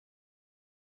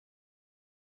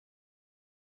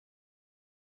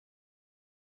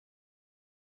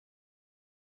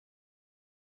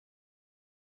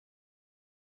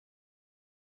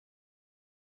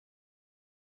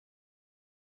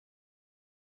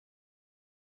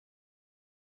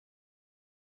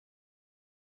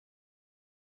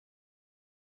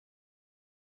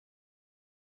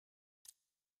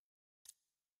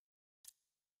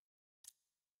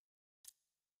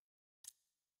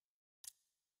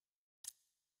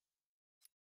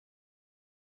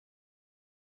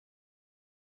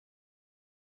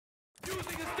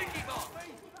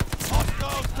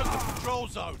patrol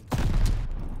zone.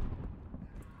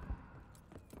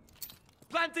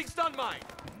 Planting stun mine!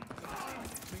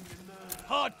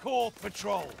 Hardcore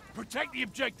patrol. Protect the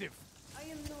objective.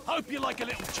 Hope you like a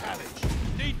little challenge.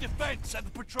 Need defense at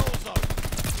the patrol zone.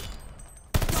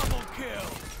 Double kill.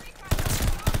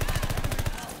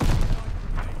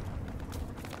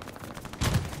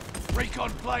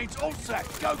 Recon planes all set.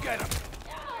 Go get them.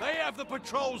 They have the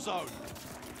patrol zone.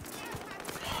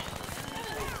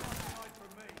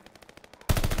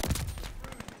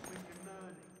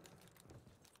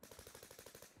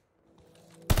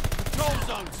 Patrol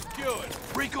zone secured.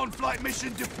 Recon flight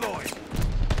mission deployed.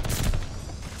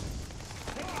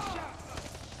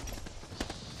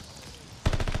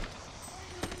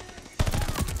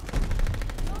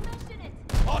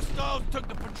 Hostiles took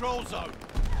the patrol zone.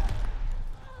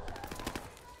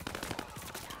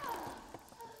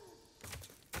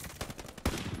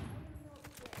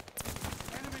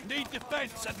 Need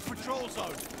defense at the patrol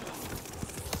zone.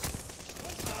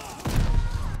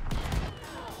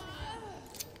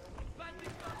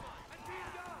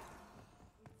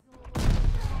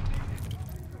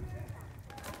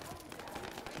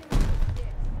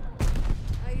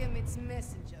 I am its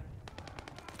messenger.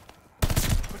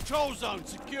 Patrol zone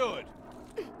secured.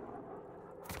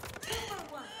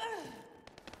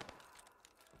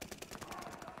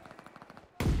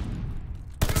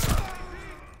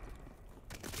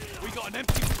 We got an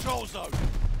empty patrol zone.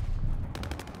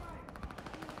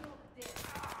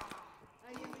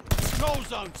 Patrol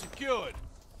zone secured.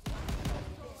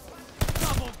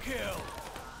 Double kill.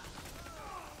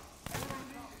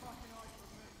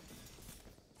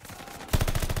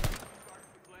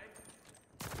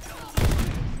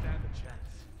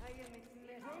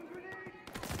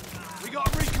 We got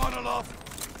a recon aloft.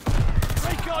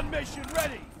 Recon mission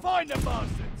ready. Find the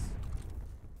bastards.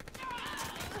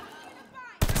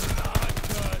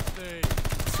 Bloodthirsty.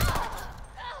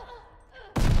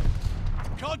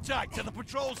 Contact to the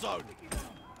patrol zone.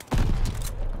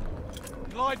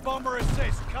 Glide bomber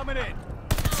assist coming in.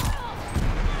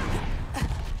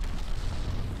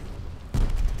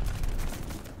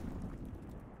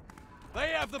 They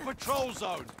have the patrol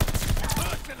zone.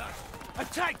 Merciless.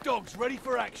 Attack dogs ready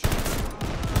for action.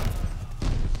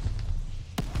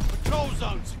 Patrol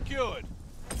zone secured.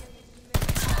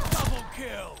 Double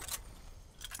kill.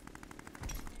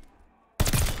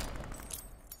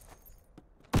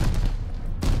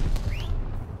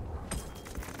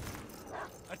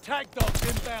 Attack dogs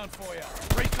inbound for you.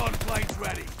 Recon planes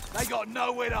ready. They got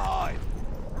nowhere to hide.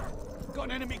 Got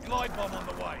an enemy glide bomb on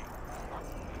the way.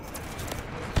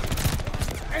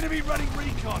 Enemy running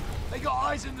recon. They got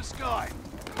eyes in the sky.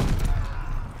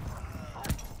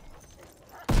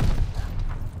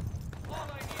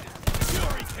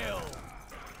 Fury kill.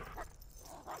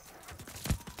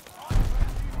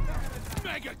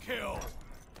 Mega kill.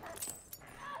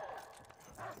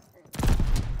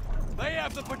 They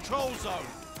have the patrol zone.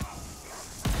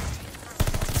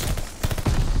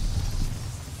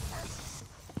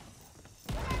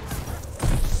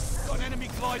 Got an enemy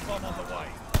glide bomb on the way.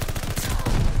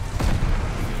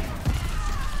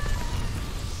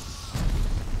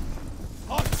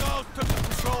 Hostiles took the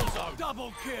patrol zone.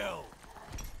 Double kill.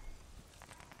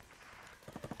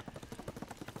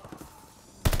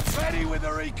 Ready with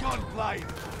the recon plane.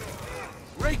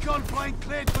 Recon plane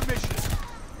cleared for mission.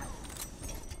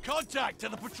 Contact to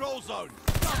the patrol zone.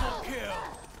 Double kill.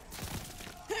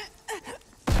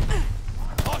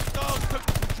 Hostiles took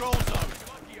the patrol zone.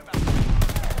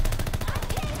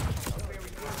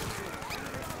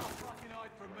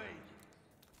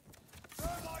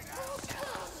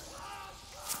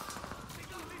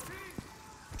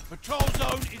 Patrol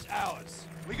zone is ours.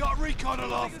 We got recon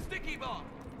aloft.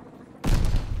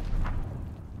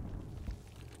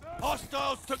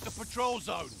 Hostiles took the patrol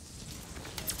zone.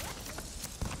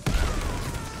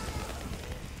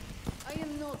 I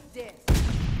am not dead.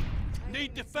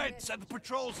 Need defense at the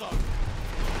patrol zone.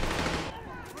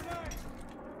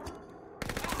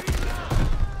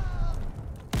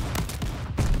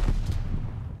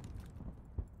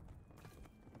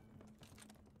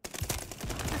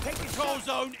 Patrol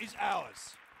zone is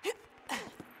ours.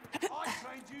 I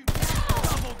trained you.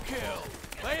 Double kill.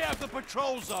 They have the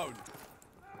patrol zone.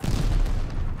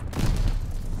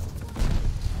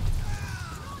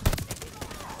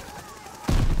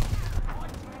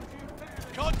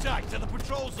 Contact to the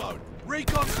patrol zone.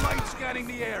 Recon plane scanning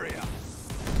the area.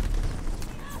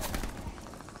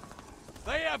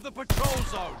 They have the patrol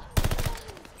zone.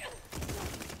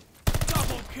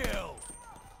 Double kill.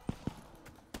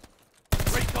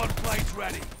 Recon planes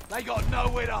ready. They got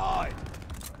nowhere to hide.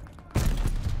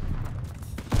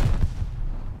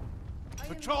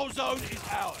 Patrol zone is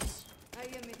ours. I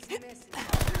am its messenger.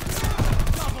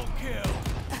 Double kill.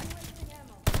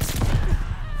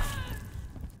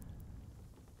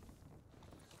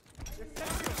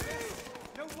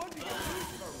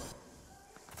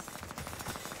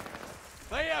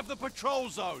 They have the patrol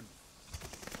zone.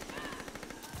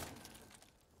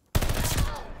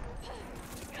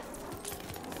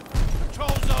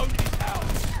 Patrol zone is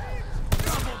ours.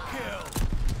 Double kill.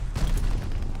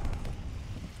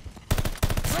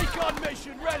 Recon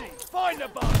mission ready. Find the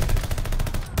bastard.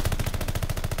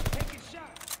 Take a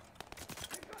shot.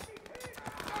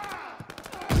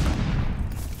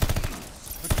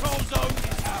 Patrol zone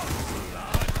is ours.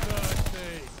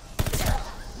 Bloodthirsty.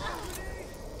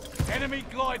 Enemy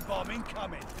glide bomb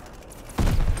incoming.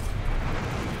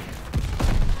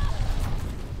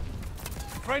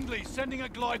 Friendly sending a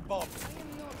glide bomb.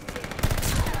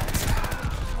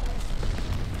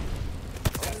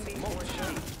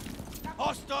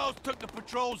 Hostiles took the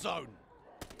patrol zone.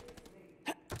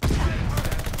 Take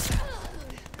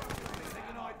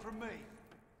an eye from me.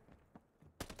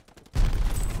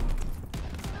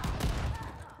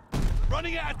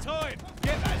 Running out of time.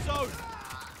 Get that zone.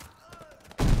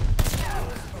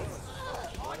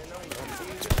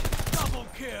 Double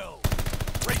kill.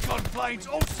 Recon planes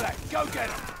all set. Go get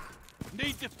them.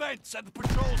 Need defense at the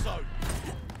patrol zone.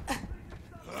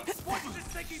 Watch the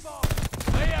sticky bomb.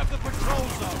 They have the patrol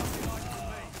zone.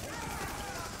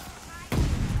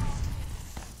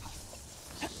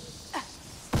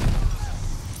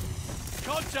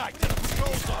 Contact at the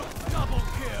patrol zone. Double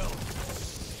kill.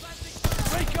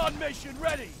 Recon mission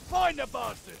ready. Find the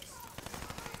bastards.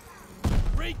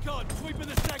 Recon sweeping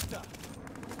the sector.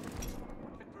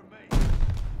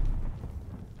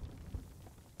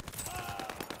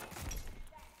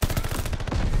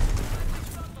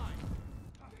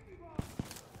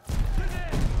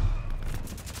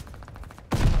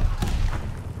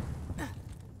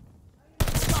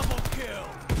 Double kill.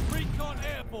 Recon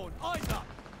airborne. Eyes up.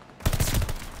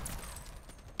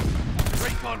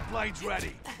 Recon planes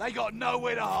ready. They got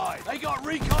nowhere to hide. They got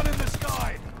recon in the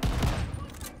sky.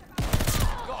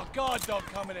 Got a guard dog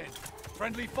coming in.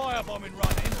 Friendly firebombing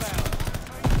run inbound.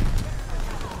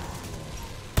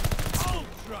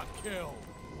 Ultra kill.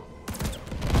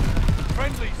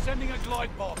 Friendly sending a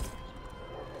glide bomb.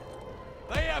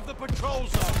 They have the patrol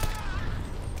zone.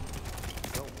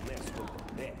 Don't mess with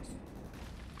the best.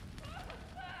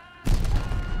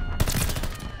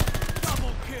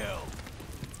 Double kill.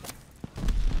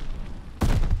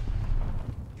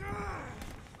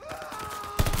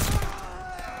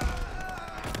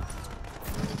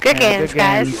 Good games,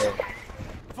 guys.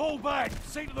 Fall back.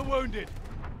 See to the wounded.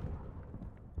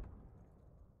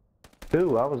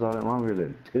 2? I was on it longer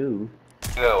than 2.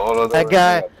 Yeah, all of That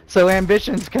guy, so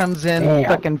Ambitions comes in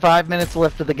fucking 5 minutes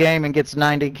left of the game and gets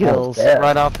 90 kills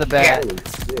right off the bat.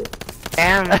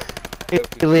 Damn.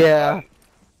 Yeah.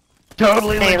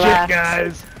 Totally He legit, left.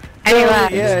 guys. And he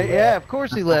left. Yeah, of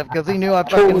course he left, because he knew I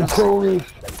fucking...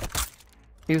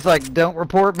 He was like, don't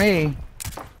report me.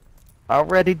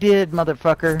 Already did,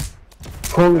 motherfucker.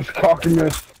 Polish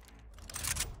cockiness.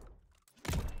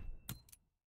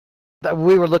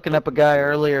 We were looking up a guy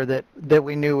earlier that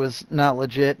we knew was not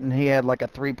legit, and he had like a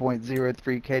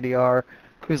 3.03 KDR.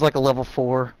 He was like a level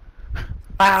 4.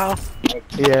 Wow.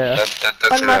 Yeah. That's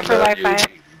One more for Wi-Fi.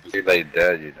 You like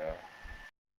that, you know.